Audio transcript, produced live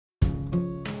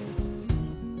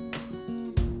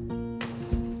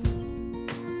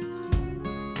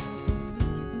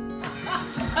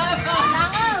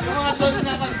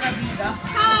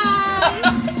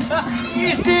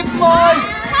boy!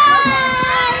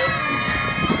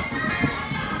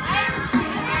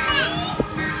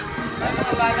 Ay,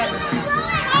 mga bata.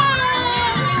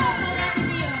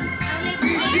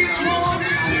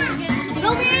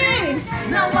 Ruby!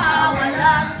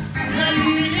 Nawawala.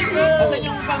 Asan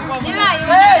yung pangkwa mo?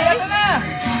 Hey! Ito na!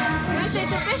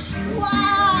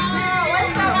 Wow! Ang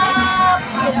sarap!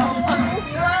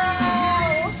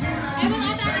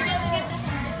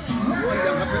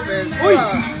 Uy!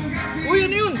 Uy,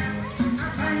 ano yun?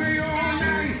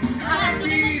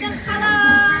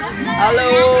 Hello!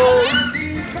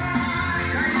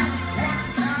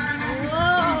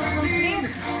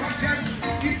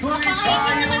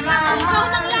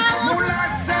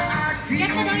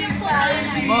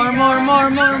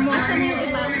 More.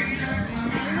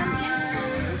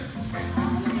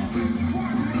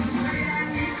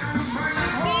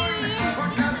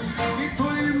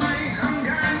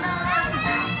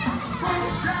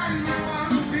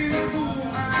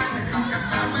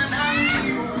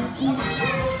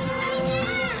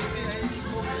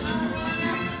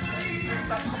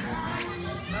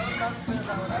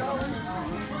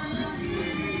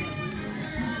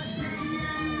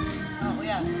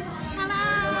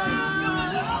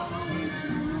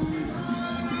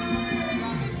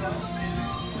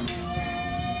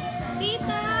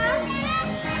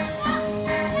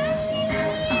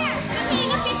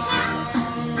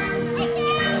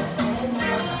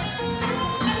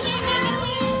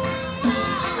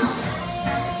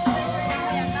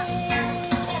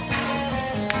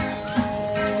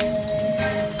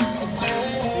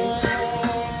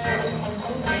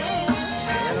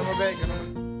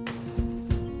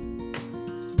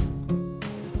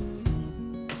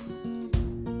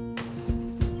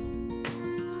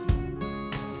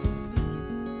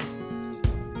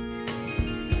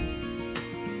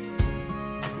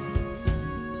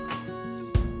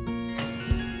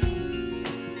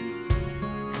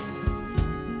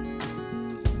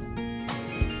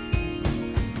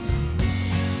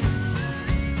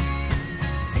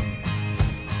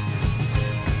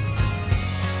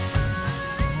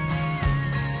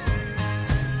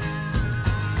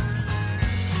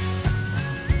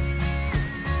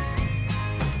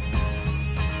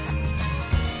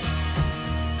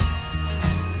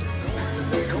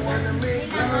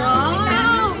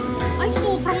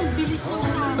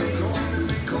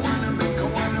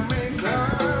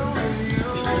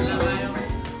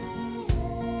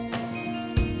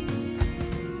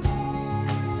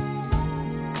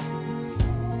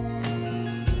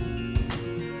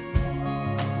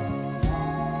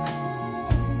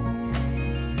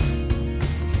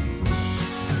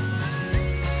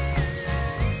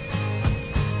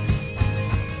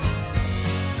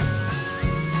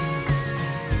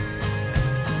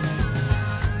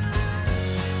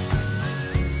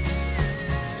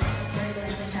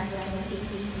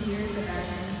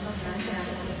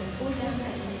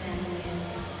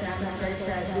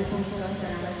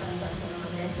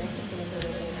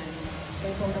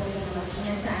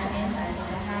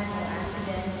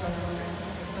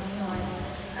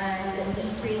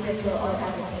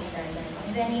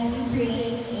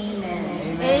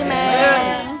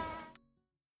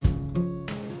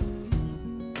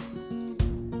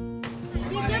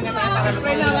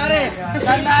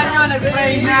 Tandaan nyo,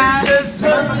 nag-pray na.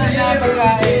 Maganda ang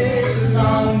pagkain.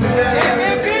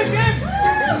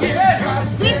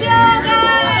 Video,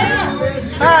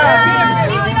 guys! All right.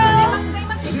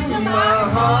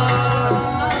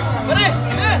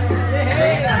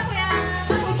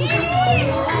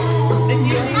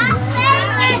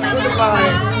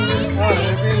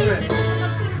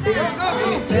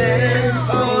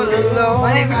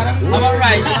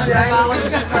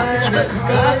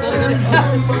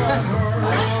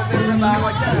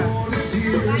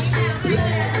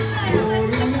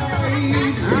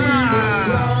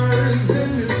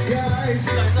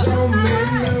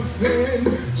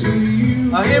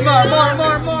 Okay, more.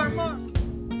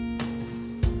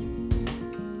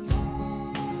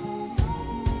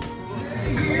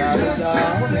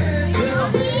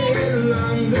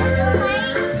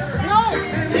 No!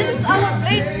 This is our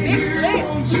plate! Big plate!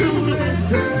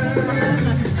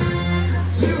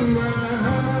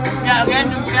 Yeah, again,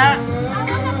 yeah.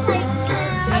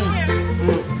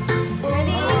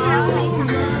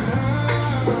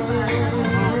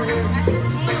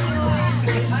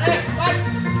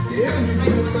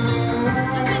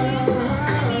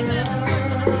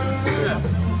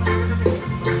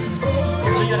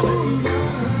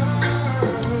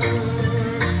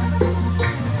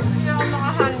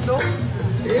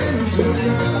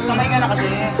 Sakay ka na kasi.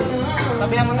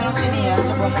 Sabihan mo na lang si Nia,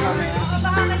 subuhan mo mamaya.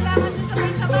 Baka kailangan doon sa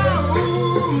may sabaw.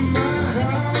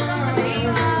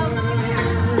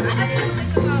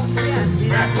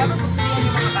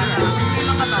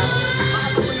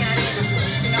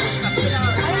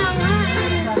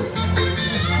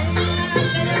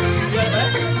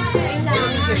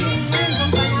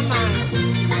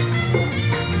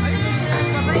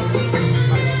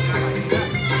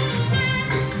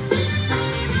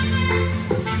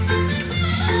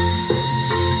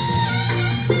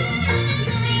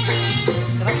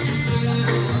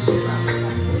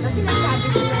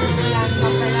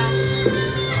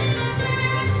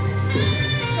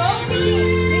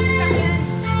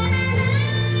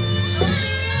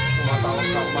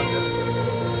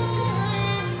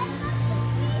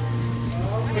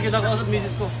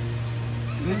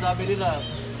 Sabi nila,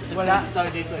 Wala. exclusive tayo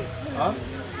dito eh. Ha?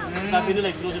 Sabi nila,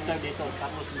 exclusive tayo dito.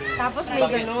 Tapos may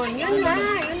ganun. Yun nga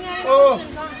yung Oo.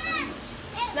 gusto ko.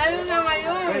 Lalo na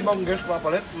ngayon. May ibang guest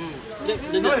papalit.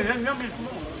 Yan mismo.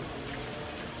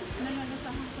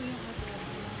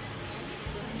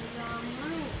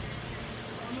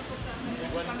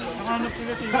 Nakahanap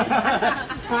sila siya.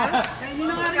 Hindi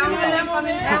na nga rin alam mo.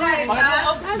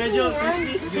 medyo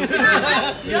crispy.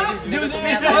 Juicy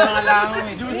na yung mga lango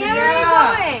eh. Hindi na rin mo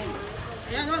eh.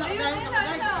 Ayan o,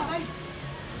 nakatay.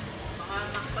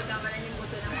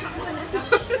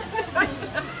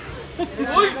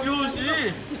 Uy,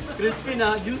 juicy! Crispy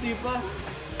na, juicy pa.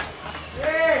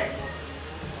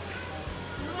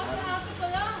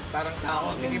 Parang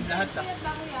tao, tikim lahat ah.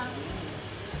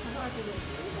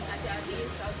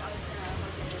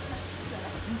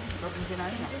 Sarap yung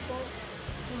kinain ah.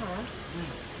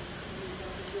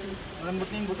 Malambot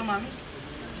na yung buto, mami.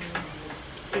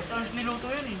 6 hours niluto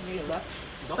yan eh. May isda.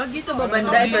 Pag dito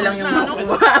babanda, ito lang yung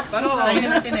makuha. Paano kainin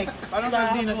natin eh? Paano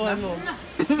sardinas na? Parang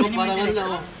ano na,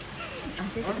 oh.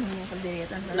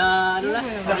 Na, ano na?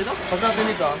 Sabi ito? Pag natin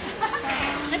ito,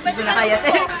 Hindi na kaya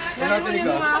te. pag natin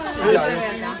ito, ayos.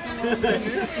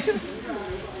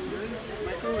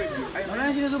 Ano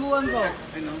na sinusubukan ko?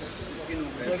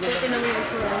 Gusto na mo yung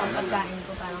itsura ng pagkain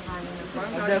ko, parang kanin na.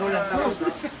 Magbero lang tapos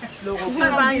slow ko.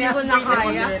 Parang hindi ko na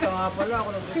kaya. Ito nga pala ako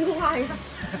Hindi ko kaya.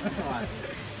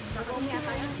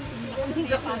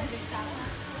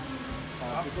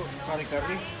 Sabi ko,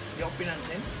 kari-kari. Hindi ako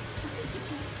pinansin.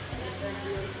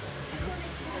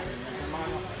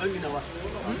 Ano ginawa?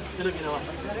 Ano ginawa?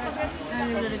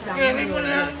 Kaya mo na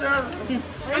yan, sir.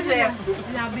 Kasi, ang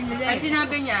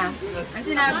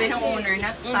sinabi ng owner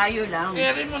na tayo lang.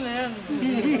 Kaya mo na yan.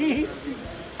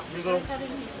 Hindi ko,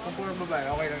 kung puro babae,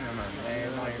 okay lang naman. Eh,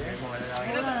 mga lalaki.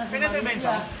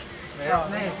 Pinatibenta? Meron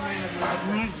na eh.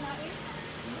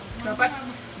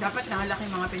 Dapat nakalaki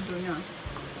mga pinto niya.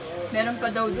 Meron pa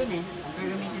daw dun eh.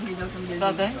 Gagamitin din daw itong building.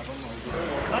 Dati?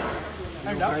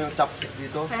 Yung kayong chopstick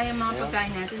dito. Kaya yung mga pagkain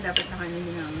natin dapat nakanin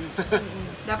namin.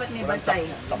 Dapat may Walang bantay.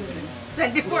 chopstick.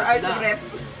 24 hours of rep.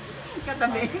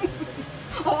 Katabi.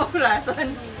 O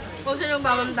orasan. Kung sino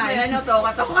babam tayo. May ano to,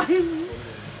 katokain.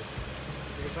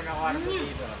 Hindi ko nakwarto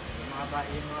dito. Yung mga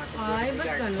Ay,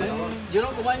 ba't ganun?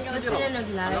 Jerome, kumain ka na, Ba't sila Jerome.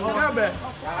 nag-live? Ako nga ba?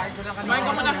 Kakain ko lang kanina. Kumain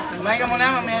ka muna. Kumain ka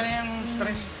muna, mamaya na yung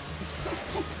stress.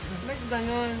 Ba't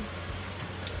ganun?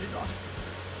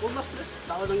 Huwag na stress.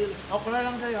 Tao lang yun. Okra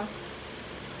lang sa'yo.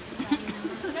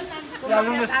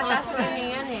 Kumakit atas ko na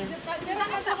yan eh.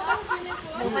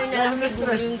 Okay na lang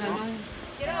siguro yung ganun.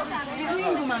 Ano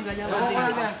yung gumagalaw? Okra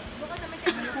lang.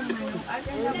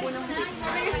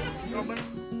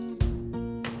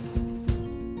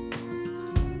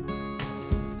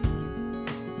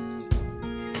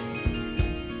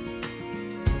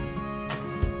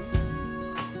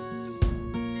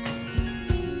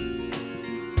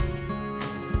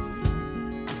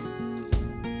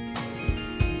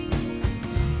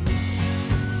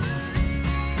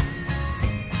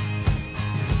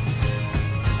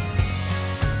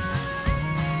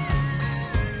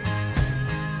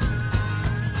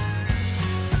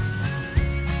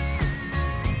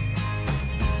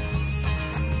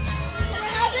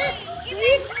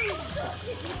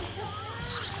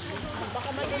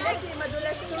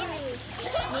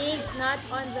 Needs not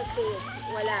on the face.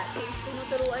 Wala.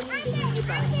 Tinuturuan yung din yung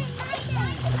iba.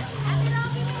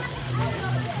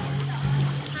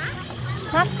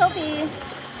 Hi, Sophie.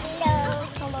 Hello.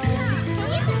 Hello.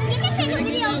 You can take a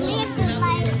video of me and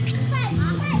like.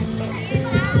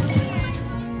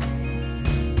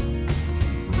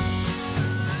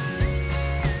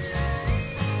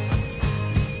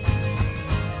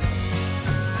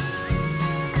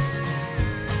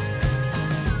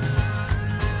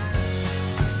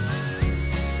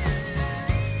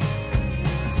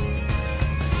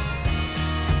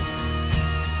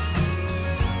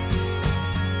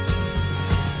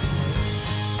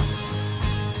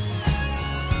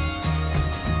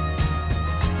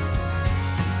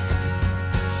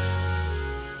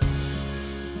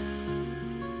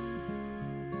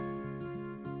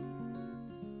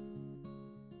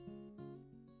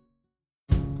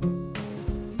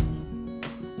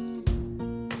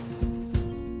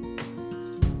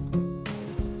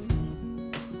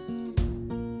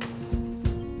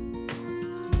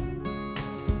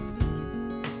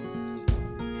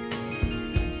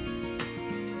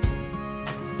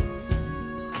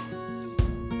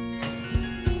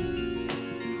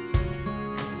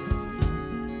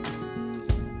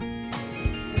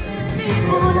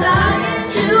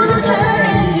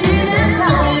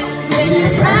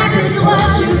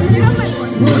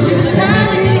 Would you turn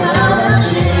the other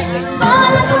cheek?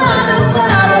 Butterfly.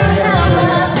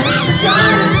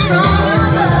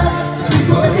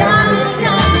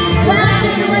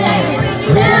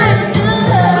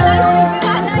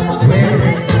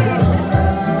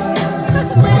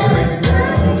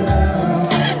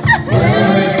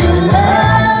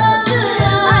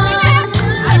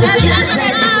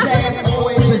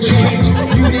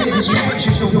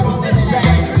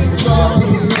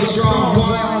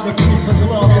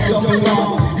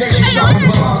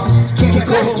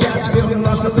 and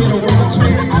lost a little wrongs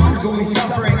with ongoing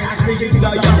suffering. As they get the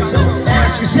young, so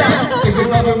ask yourself, is it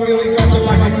love or really gone? So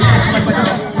I can ask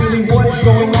myself, really what is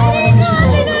going on in this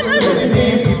world? Living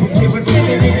in, people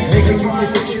giving in, making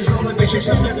promises, all the vicious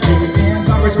of the food.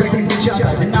 Not respecting each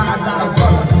other, deny thy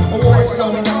brother. Oh, what is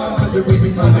going on? But the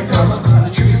reasons undercover.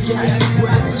 The trees scarce,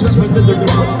 grass, swept under the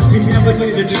rug. We never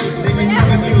knew the truth, they may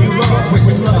never knew love. Where's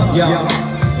the love, yo?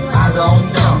 I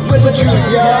don't know. Where's the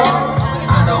truth, yo?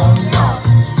 I don't know.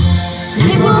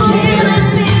 People killing,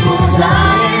 people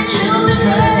dying, children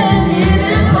hurt and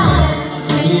living crying.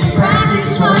 Can you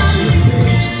practice what you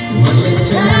preach? Would you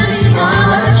turn the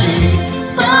other cheek?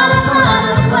 Father,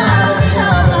 Father, Father,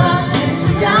 help us. It's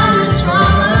the guidance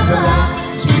from above.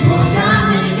 People got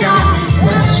me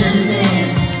questioning.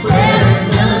 Where is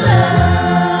the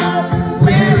love?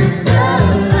 Where is the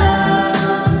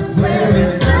love? Where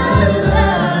is the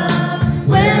love?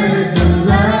 Where is the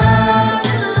love?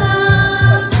 The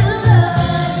love, the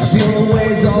love. I feel the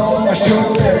waves on my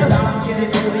shoulders. I'm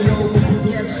getting older, yo, people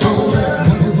get colder.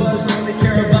 Most of us only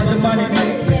care about the money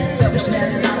making. Selfish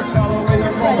man's got us following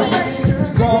the wrong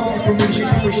information.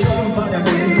 We're showing by the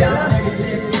media.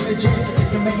 Negative images is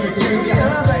the main material.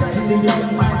 Back to the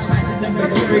young minds, faster than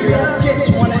bacteria. Kids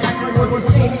wanna act like what we're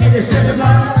seeing in the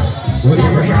cinema.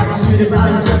 Whatever happens to the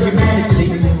values of humanity,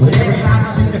 whatever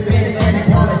happens to the fairness and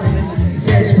equality, it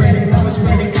says spreading love,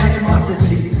 spreading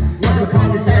animosity. Work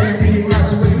upon this enemy,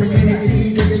 lost away from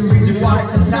unity. There's a reason why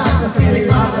sometimes I'm feeling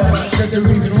under. There's a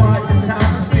reason why sometimes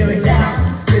I'm feeling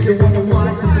down. There's a wonder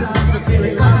why sometimes I'm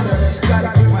feeling under.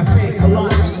 Gotta keep my faith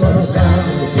alive, slows down.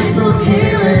 People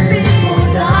killing, people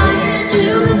dying,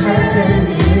 children hurt and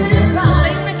living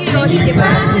crying. Can you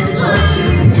practice what you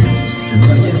preach?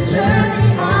 Would you turn the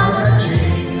other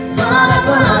cheek? Father,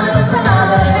 Father,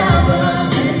 Father, help us.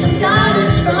 Send some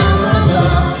guidance from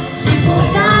above. People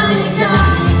got me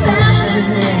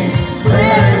questioning.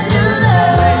 Where is the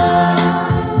love?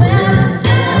 Where is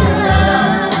the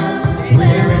love?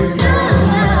 Where is the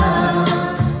love?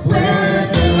 Where is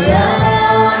the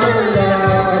love? The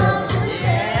love.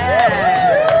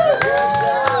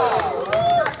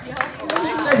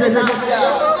 There's enough,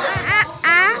 yeah.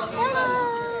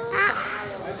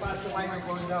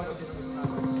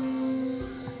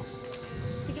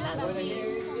 Sige lang.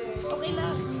 Okay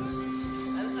lang.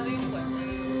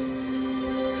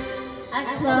 I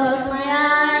close my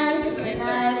eyes and I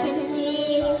can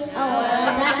see a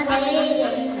world that's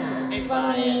waiting for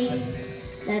me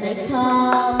that I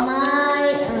call my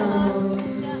own.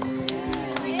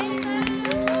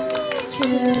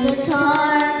 Through the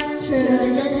torn,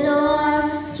 through the door,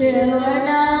 through where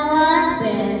no one's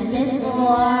been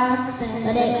before,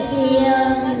 but it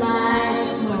feels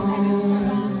like home.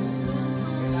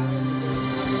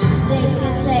 They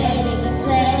can say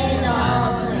it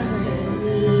all so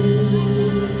crazy.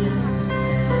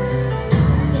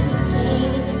 They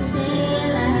can say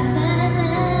last night.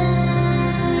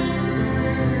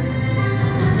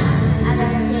 I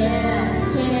don't care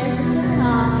just to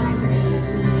call me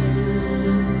crazy.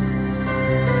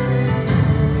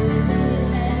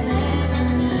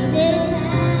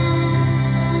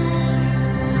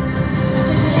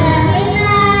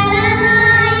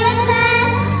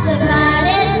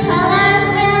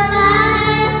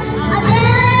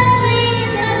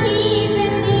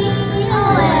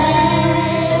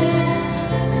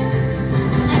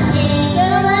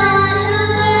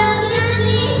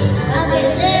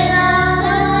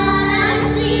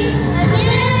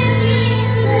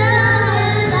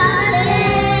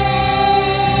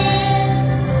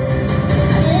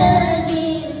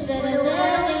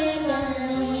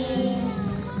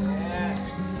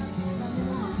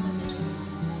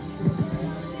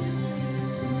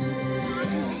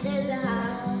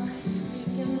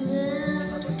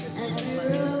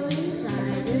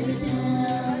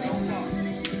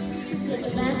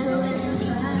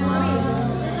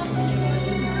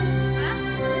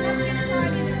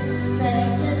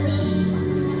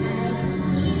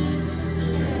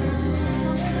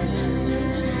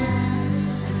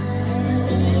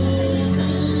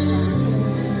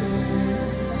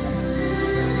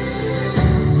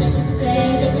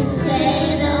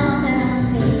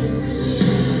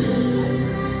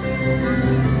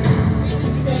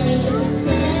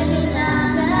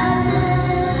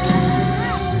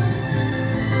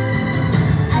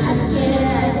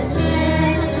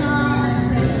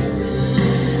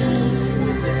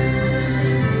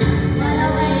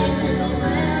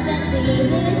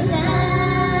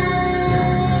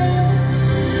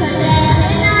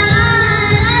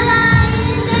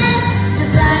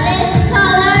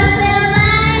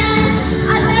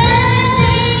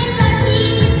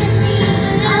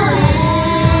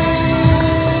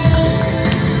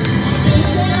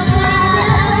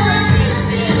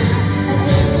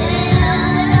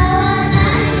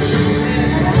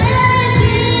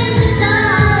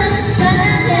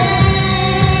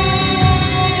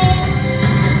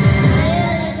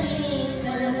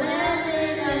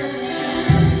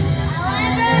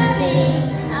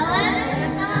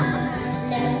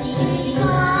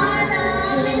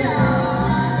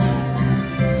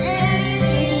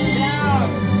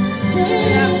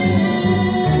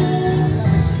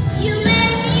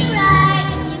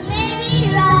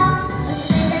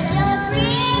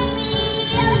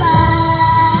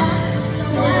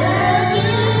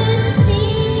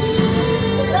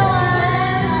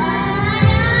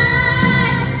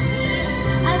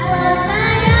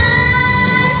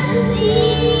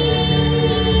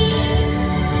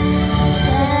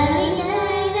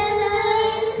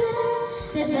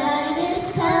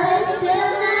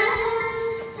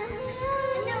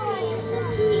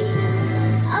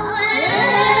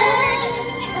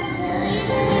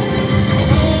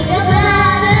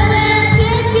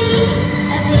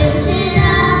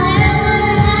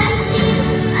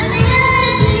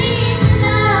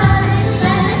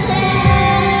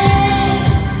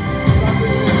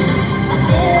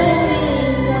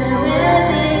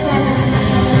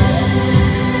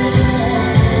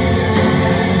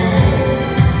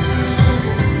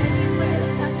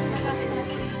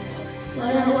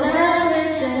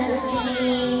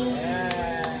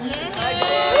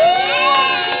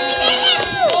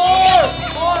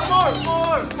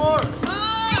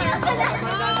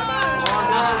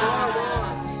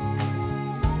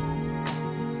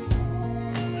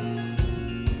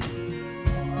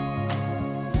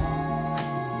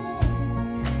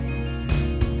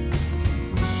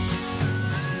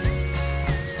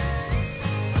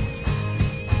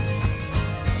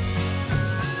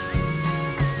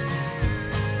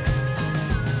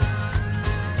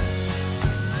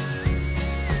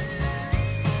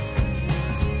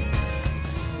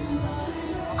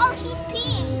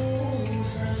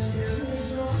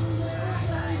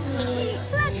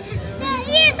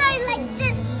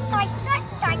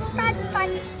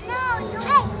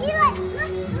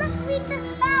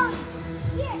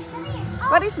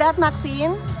 What is that,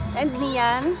 Maxine? And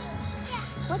Nian?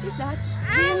 What is that?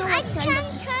 I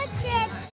can't touch it.